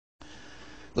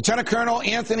Lieutenant Colonel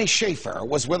Anthony Shaffer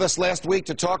was with us last week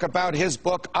to talk about his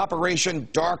book, Operation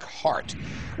Dark Heart,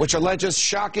 which alleges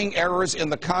shocking errors in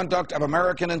the conduct of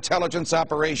American intelligence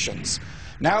operations.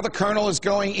 Now the colonel is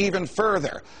going even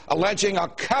further, alleging a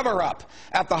cover-up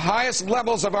at the highest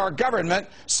levels of our government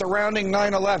surrounding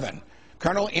 9/11.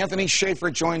 Colonel Anthony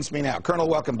Shaffer joins me now. Colonel,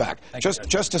 welcome back.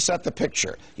 Just to set the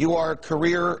picture, you are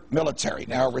career military,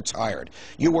 now retired.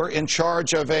 You were in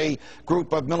charge of a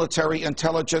group of military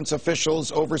intelligence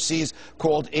officials overseas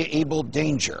called Able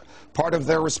Danger. Part of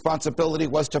their responsibility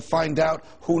was to find out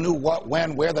who knew what,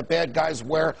 when, where the bad guys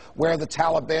were, where the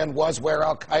Taliban was, where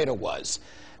Al-Qaeda was.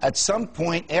 At some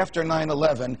point after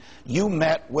 9/11, you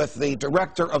met with the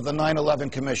director of the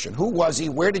 9/11 Commission. Who was he?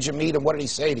 Where did you meet him? What did he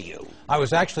say to you? I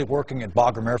was actually working at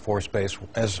Bagram Air Force Base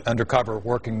as undercover,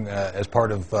 working as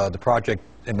part of the project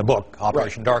in the book,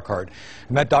 Operation Dark Heart.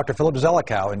 I met Dr. Philip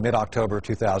Zelikow in mid-October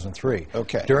 2003.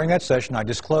 Okay. During that session, I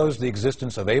disclosed the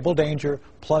existence of Able Danger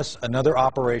plus another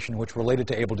operation which related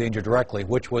to Able Danger directly,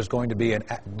 which was going to be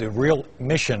the real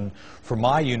mission for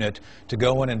my unit to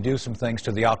go in and do some things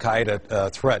to the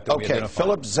Al-Qaeda threat that we identified.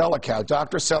 Philip Zelikow,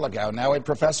 Dr. Zelikow, now a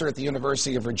professor at the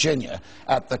University of Virginia,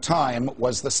 at the time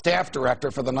was the staff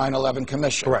director for the 9/11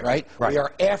 Commission, Correct. right? Right. We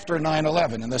are after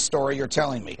 9/11 in the story you're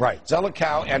telling me. Right.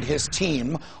 Zelikow and his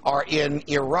team are in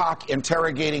Iraq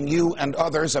interrogating you and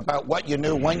others about what you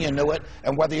knew, when you knew it,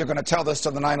 and whether you're going to tell this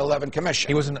to the 9/11 Commission.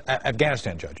 He was in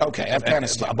Afghanistan, Judge. Okay,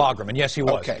 Afghanistan. Bagram, and yes, he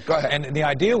was. Okay, go ahead. And the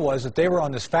idea was that they were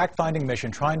on this fact-finding mission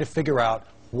trying to figure out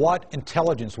what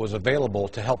intelligence was available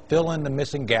to help fill in the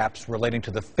missing gaps relating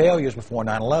to the failures before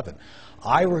 9/11.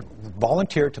 I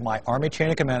volunteered to my Army chain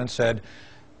of command and said,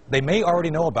 they may already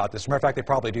know about this. As a matter of fact, they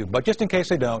probably do. But just in case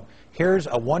they don't, here's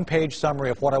a one-page summary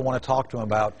of what I want to talk to them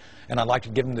about, and I'd like to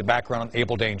give them the background on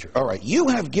Able Danger. All right. You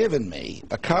have given me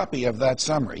a copy of that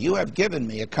summary. You have given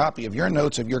me a copy of your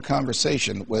notes of your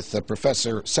conversation with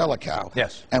Professor Zelikow.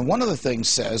 Yes. And one of the things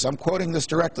says, I'm quoting this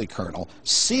directly, Colonel,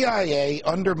 CIA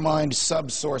undermined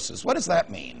sub-sources. What does that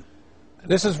mean?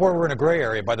 This is where we're in a gray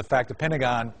area by the fact the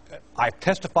Pentagon, I've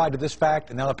testified to this fact,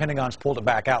 and now the Pentagon's pulled it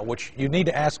back out, which you need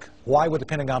to ask, why would the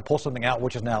Pentagon pull something out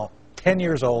which is now 10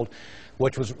 years old,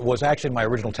 which was actually my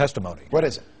original testimony? What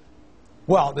is it?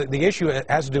 Well, the issue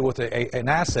has to do with an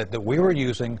asset that we were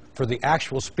using for the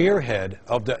actual spearhead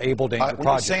of the Able Danger project.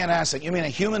 When you say an asset, you mean a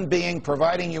human being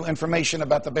providing you information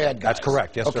about the bad guys? That's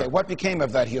correct, yes, sir. Okay, what became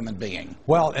of that human being?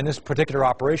 Well, in this particular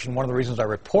operation, one of the reasons I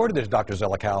reported it to Dr.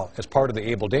 Zelikow as part of the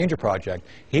Able Danger project,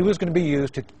 he was going to be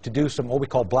used to do some what we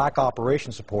call black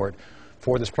operation support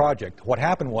for this project. What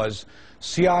happened was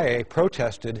CIA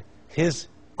protested his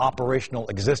operational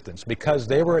existence because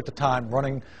they were at the time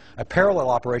running a parallel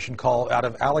operation called out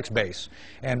of Alex Base,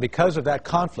 and because of that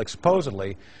conflict,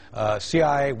 supposedly,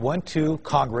 CIA went to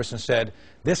Congress and said,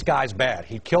 this guy's bad.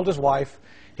 He killed his wife.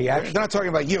 They're not talking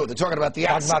about you. They're talking about the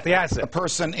asset. Talking about the asset. The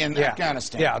person in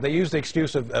Afghanistan. Yeah, they used the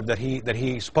excuse of that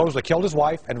he supposedly killed his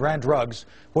wife and ran drugs,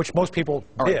 which most people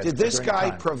did. Did this guy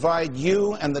provide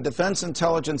you and the Defense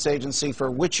Intelligence Agency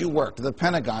for which you worked, the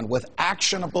Pentagon, with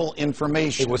actionable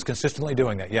information? He was consistently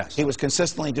doing that, yes. He was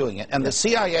consistently doing it. And the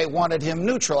CIA wanted him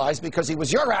neutralized because he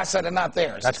was your asset and not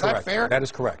theirs. That's correct. Is that fair? That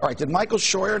is correct. All right. Did Michael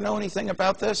Scheuer know anything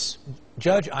about this?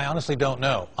 Judge, I honestly don't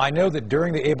know. I know that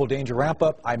during the Able Danger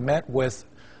ramp-up, I met with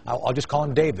I'll just call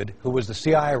him David, who was the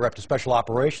CIA rep to Special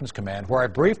Operations Command, where I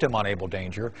briefed him on Able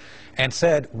Danger and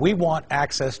said, we want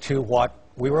access to what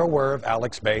we were aware of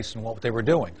Alex Base and what they were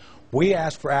doing. We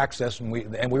asked for access, and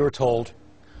we were told,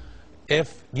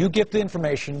 if you get the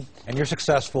information and you're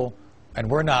successful and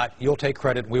we're not, you'll take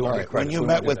credit, we won't get credit. When you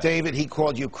met with David, he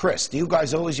called you Chris. Do you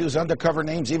guys always use undercover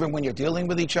names even when you're dealing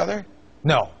with each other?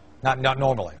 No. Not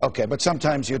normally. Okay, but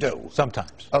sometimes you do.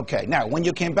 Sometimes. Okay, now, when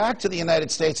you came back to the United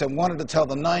States and wanted to tell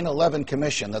the 9/11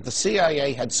 Commission that the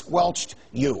CIA had squelched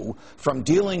you from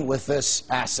dealing with this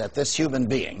asset, this human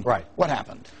being, right, what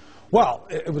happened? Well,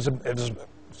 it was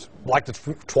like the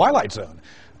Twilight Zone.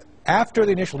 After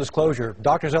the initial disclosure,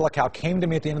 Dr. Zelikow came to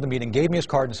me at the end of the meeting, gave me his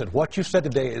card, and said, what you said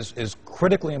today is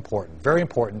critically important, very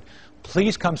important.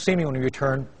 Please come see me when you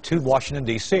return to Washington,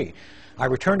 D.C. I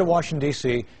returned to Washington,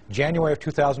 D.C., January of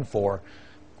 2004,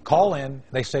 call in,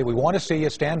 they say, we want to see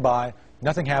you, stand by,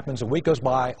 nothing happens, a week goes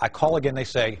by, I call again, they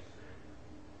say,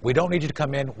 we don't need you to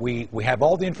come in, we have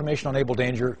all the information on Able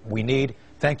Danger we need,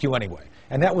 thank you anyway.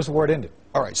 And that was where it ended.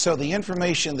 All right, so the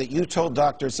information that you told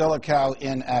Dr. Zelikow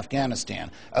in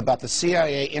Afghanistan about the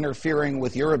CIA interfering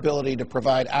with your ability to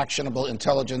provide actionable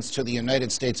intelligence to the United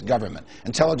States government,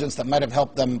 intelligence that might have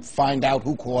helped them find out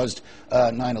who caused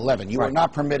 9/11, you were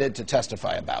not permitted to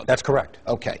testify about. That's correct.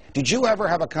 Okay. Did you ever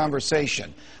have a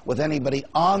conversation with anybody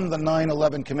on the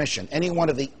 9/11 Commission, any one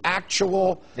of the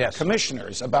actual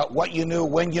commissioners, about what you knew,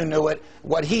 when you knew it,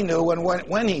 what he knew, and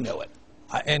when he knew it?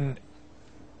 In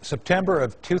September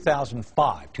of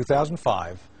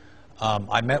 2005,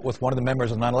 I met with one of the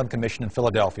members of the 9/11 Commission in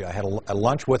Philadelphia. I had a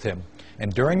lunch with him,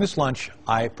 and during this lunch,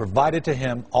 I provided to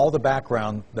him all the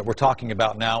background that we're talking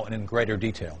about now and in greater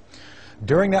detail.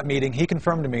 During that meeting, he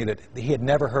confirmed to me that he had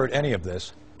never heard any of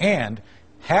this, and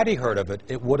had he heard of it,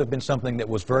 it would have been something that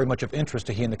was very much of interest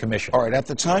to he and the Commission. All right, at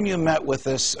the time you met with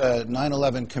this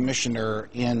 9/11 commissioner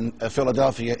in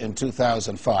Philadelphia in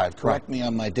 2005, correct me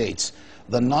on my dates,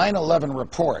 the 9/11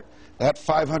 report, that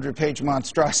 500-page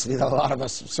monstrosity that a lot of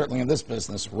us, certainly in this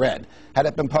business, read, had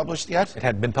it been published yet? It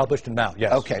had been published and out,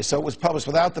 yes. Okay, so it was published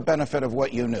without the benefit of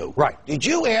what you knew. Right. Did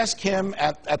you ask him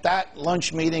at that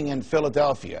lunch meeting in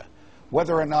Philadelphia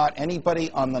whether or not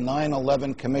anybody on the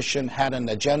 9/11 Commission had an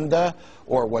agenda,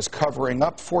 or was covering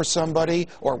up for somebody,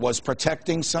 or was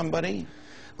protecting somebody?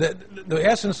 The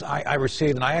essence I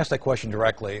received, and I asked that question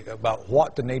directly about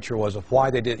what the nature was of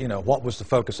why they did, what was the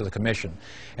focus of the commission.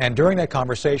 And during that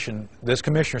conversation, this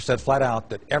commissioner said flat out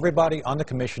that everybody on the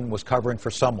commission was covering for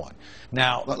someone.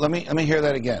 Now, let me hear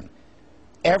that again.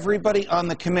 Everybody on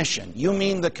the commission, you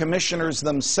mean the commissioners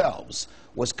themselves,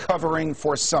 was covering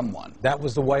for someone? That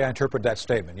was the way I interpret that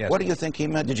statement, yes. What do you think he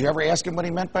meant? Did you ever ask him what he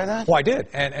meant by that? Well, I did,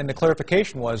 and the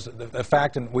clarification was the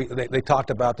fact, and they talked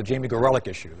about the Jamie Gorelick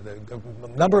issue.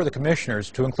 A number of the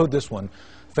commissioners, to include this one,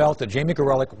 felt that Jamie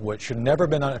Gorelick should never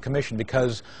have been on a commission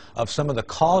because of some of the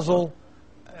causal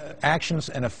actions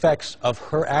and effects of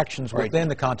her actions within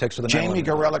the context of the 9/11. Jamie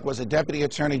Gorelick was a deputy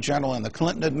attorney general in the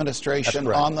Clinton administration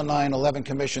on the 9/11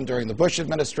 Commission during the Bush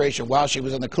administration. While she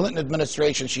was in the Clinton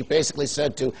administration, she basically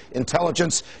said to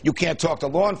intelligence, you can't talk to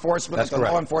law enforcement. That's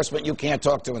correct. Law enforcement, you can't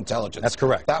talk to intelligence. That's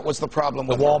correct. That was the problem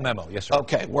with the Wall memo, yes, sir.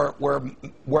 Okay.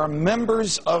 Were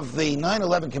members of the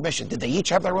 9/11 Commission, did they each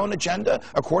have their own agenda,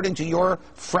 according to your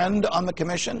friend on the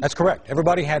commission? That's correct.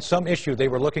 Everybody had some issue they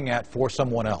were looking at for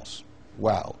someone else.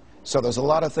 Wow. So there's a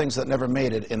lot of things that never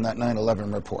made it in that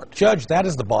 9/11 report. Judge, that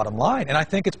is the bottom line. And I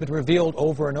think it's been revealed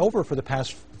over and over for the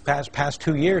past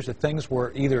 2 years that things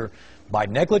were either by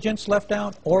negligence left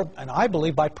out or, and I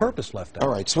believe, by purpose left out. All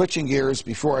right, switching gears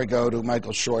before I go to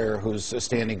Michael Scheuer, who's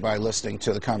standing by listening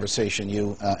to the conversation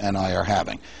you and I are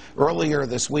having. Earlier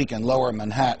this week in Lower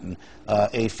Manhattan,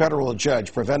 a federal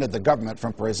judge prevented the government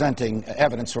from presenting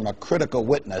evidence from a critical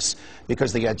witness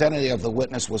because the identity of the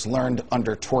witness was learned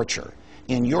under torture.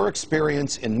 In your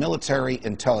experience in military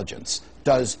intelligence,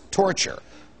 does torture,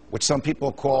 which some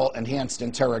people call enhanced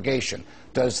interrogation,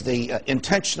 does the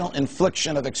intentional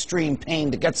infliction of extreme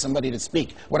pain to get somebody to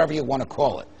speak, whatever you want to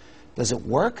call it, does it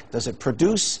work? Does it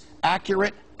produce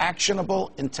accurate,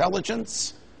 actionable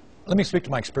intelligence? Let me speak to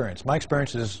my experience. My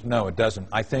experience is no, it doesn't.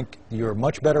 I think you're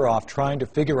much better off trying to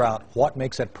figure out what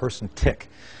makes that person tick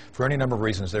for any number of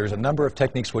reasons. There's a number of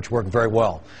techniques which work very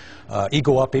well.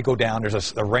 Ego up, ego down,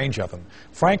 there's a range of them.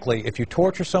 Frankly, if you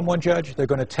torture someone, Judge, they're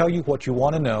going to tell you what you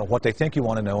want to know, what they think you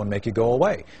want to know, and make you go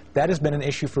away. That has been an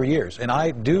issue for years. And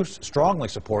I do strongly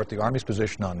support the Army's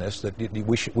position on this, that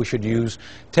we should use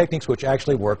techniques which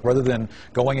actually work rather than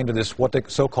going into this what the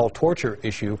so-called torture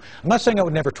issue. I'm not saying I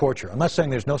would never torture. I'm not saying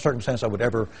there's no circumstance that would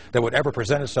ever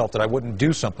present itself that I wouldn't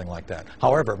do something like that.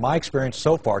 However, my experience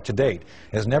so far to date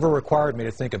has never required me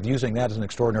to think of using that as an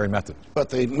extraordinary method. But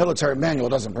the military manual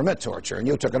doesn't permit torture, and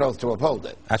you took an oath to uphold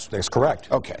it. That's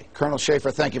correct. Okay. Colonel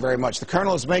Schaffer, thank you very much. The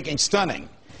Colonel is making stunning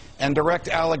and direct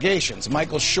allegations.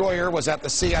 Michael Scheuer was at the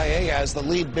CIA as the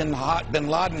lead bin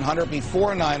Laden hunter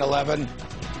before 9/11.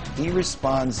 He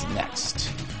responds next.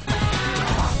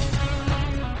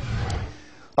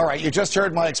 All right, you just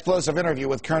heard my explosive interview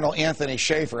with Colonel Anthony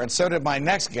Schaffer, and so did my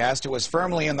next guest, who was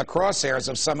firmly in the crosshairs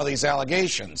of some of these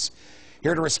allegations.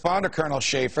 Here to respond to Colonel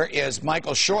Schaffer is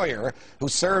Michael Scheuer, who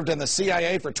served in the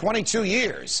CIA for 22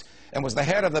 years and was the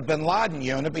head of the bin Laden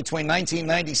unit between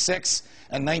 1996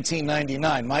 and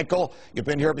 1999. Michael, you've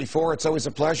been here before. It's always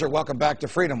a pleasure. Welcome back to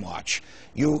Freedom Watch.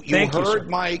 You heard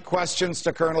my questions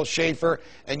to Colonel Schaffer,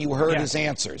 and you heard his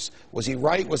answers. Was he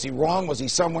right? Was he wrong? Was he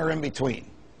somewhere in between?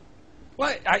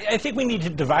 Well, I think we need to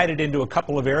divide it into a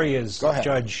couple of areas,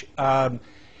 Judge.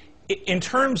 In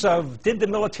terms of did the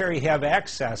military have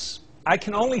access, I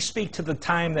can only speak to the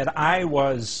time that I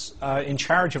was in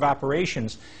charge of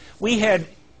operations. We had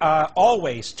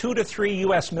always 2 to 3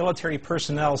 U.S. military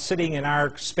personnel sitting in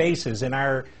our spaces, in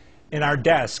our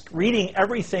desk, reading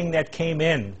everything that came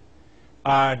in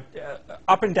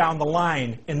up and down the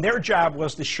line, and their job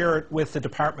was to share it with the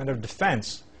Department of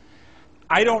Defense.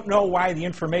 I don't know why the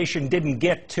information didn't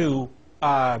get to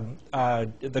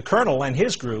the colonel and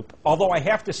his group, although I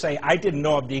have to say I didn't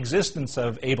know of the existence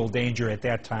of Able Danger at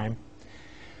that time.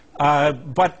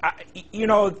 You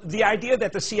know, the idea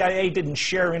that the CIA didn't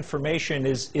share information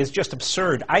is just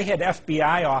absurd. I had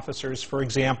FBI officers, for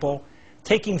example,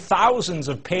 taking thousands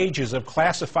of pages of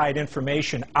classified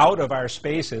information out of our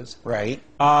spaces, right,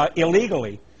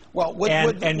 illegally. Well,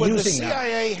 would the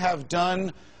CIA have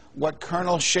done what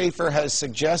Colonel Shaffer has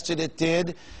suggested it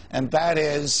did, and that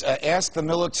is ask the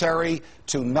military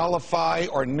to nullify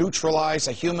or neutralize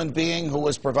a human being who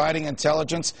was providing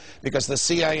intelligence because the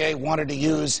CIA wanted to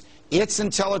use its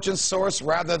intelligence source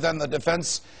rather than the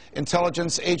Defense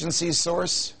Intelligence Agency's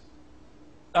source?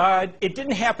 It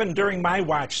didn't happen during my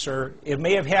watch, sir. It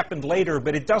may have happened later,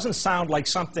 but it doesn't sound like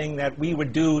something that we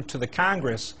would do to the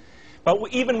Congress. But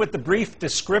even with the brief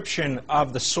description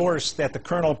of the source that the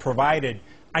colonel provided,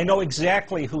 I know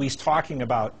exactly who he's talking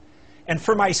about. And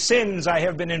for my sins, I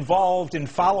have been involved in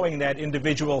following that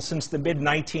individual since the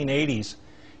mid-1980s.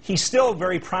 He's still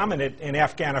very prominent in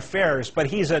Afghan affairs, but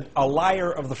he's a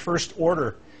liar of the first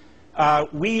order.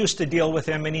 We used to deal with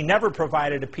him, and he never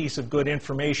provided a piece of good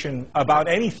information about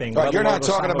anything. But you're not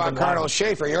talking about Colonel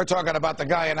Shaffer. You're talking about the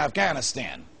guy in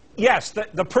Afghanistan. Yes,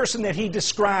 the person that he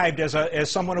described as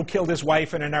someone who killed his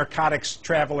wife and a narcotics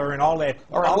traveler and all that.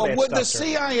 All right, well, would the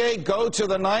CIA go to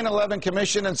the 9/11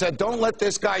 Commission and say, don't let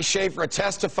this guy Shaffer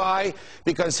testify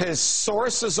because his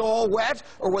source is all wet,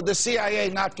 or would the CIA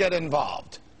not get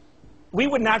involved? We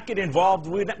would not get involved.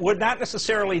 We would not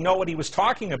necessarily know what he was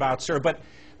talking about, sir, but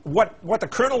what the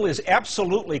colonel is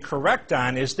absolutely correct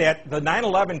on is that the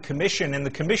 9/11 Commission and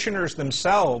the commissioners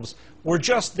themselves were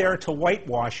just there to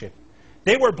whitewash it.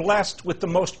 They were blessed with the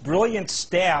most brilliant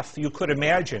staff you could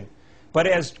imagine. But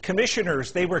as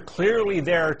commissioners, they were clearly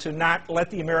there to not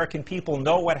let the American people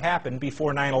know what happened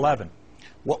before 9/11.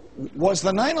 Was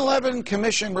the 9/11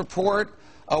 Commission report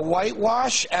a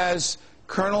whitewash, as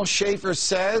Colonel Shaffer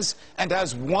says, and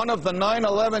as one of the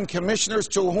 9/11 commissioners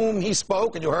to whom he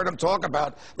spoke, and you heard him talk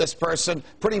about this person,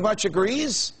 pretty much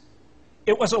agrees?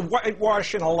 It was a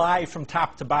whitewash and a lie from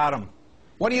top to bottom.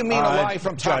 What do you mean a lie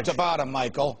from top to bottom,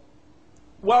 Michael?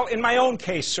 Well, in my own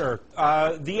case, sir,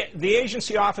 the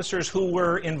agency officers who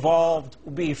were involved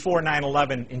before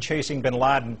 9/11 in chasing bin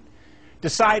Laden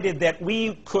decided that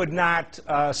we could not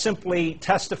simply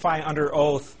testify under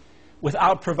oath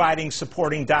without providing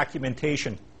supporting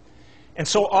documentation. And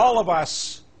so all of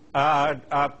us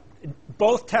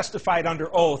both testified under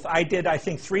oath. I did, I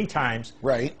think, 3 times.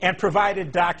 Right. And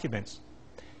provided documents.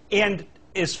 And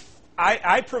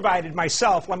I provided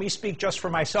myself, let me speak just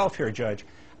for myself here, Judge.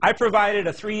 I provided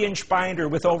a 3-inch binder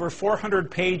with over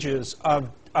 400 pages of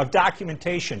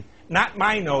documentation, not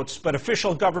my notes, but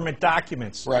official government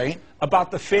documents, right,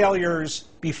 about the failures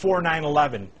before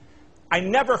 9/11. I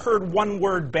never heard one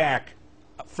word back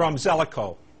from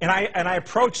Zelikow. And I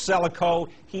approached Zelikow.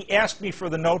 He asked me for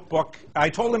the notebook.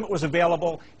 I told him it was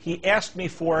available. He asked me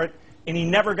for it, and he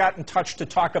never got in touch to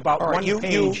talk about one page of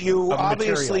material.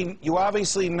 You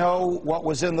obviously know what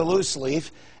was in the loose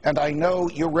leaf, and I know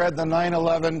you read the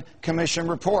 9/11 Commission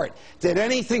report. Did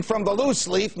anything from the loose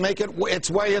leaf make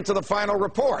its way into the final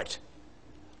report?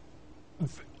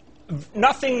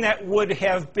 Nothing that would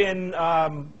have been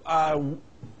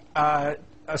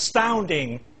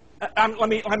astounding.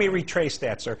 Let me retrace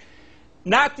that, sir.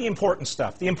 Not the important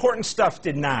stuff. The important stuff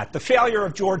did not. The failure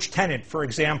of George Tenet, for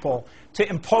example, to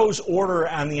impose order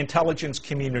on the intelligence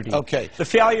community. Okay. The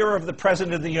failure of the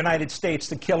President of the United States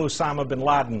to kill Osama bin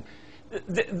Laden.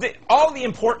 All the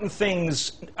important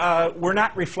things were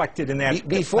not reflected in that.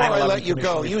 Before I let you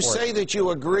go, report. You say that you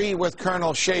agree with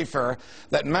Colonel Shaffer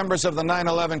that members of the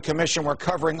 9/11 Commission were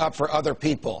covering up for other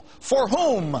people. For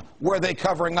whom were they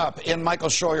covering up, in Michael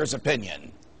Scheuer's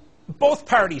opinion? Both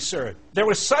parties, sir. There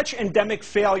was such endemic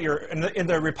failure in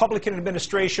the Republican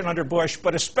administration under Bush,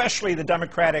 but especially the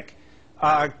Democratic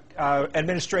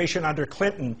administration under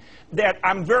Clinton, that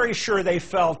I'm very sure they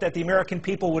felt that the American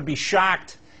people would be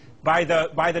shocked by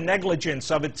the negligence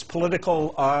of its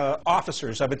political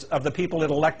officers, of the people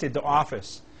it elected to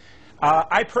office.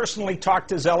 I personally talked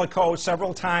to Zelikow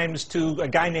several times, to a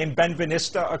guy named Ben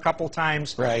Venista a couple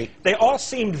times. Right. They all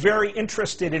seemed very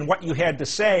interested in what you had to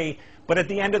say, but at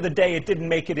the end of the day, it didn't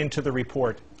make it into the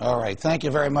report. All right. Thank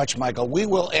you very much, Michael. We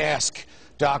will ask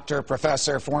Dr.,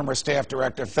 Professor, former staff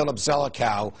director Philip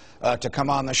Zelikow to come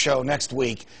on the show next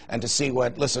week and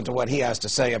to listen to what he has to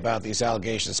say about these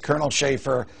allegations. Colonel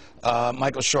Schaefer,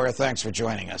 Michael Scheuer, thanks for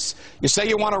joining us. You say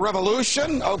you want a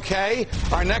revolution? Okay.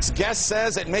 Our next guest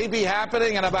says it may be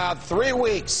happening in about 3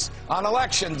 weeks on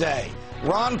Election Day.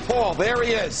 Ron Paul, there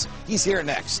he is. He's here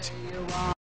next.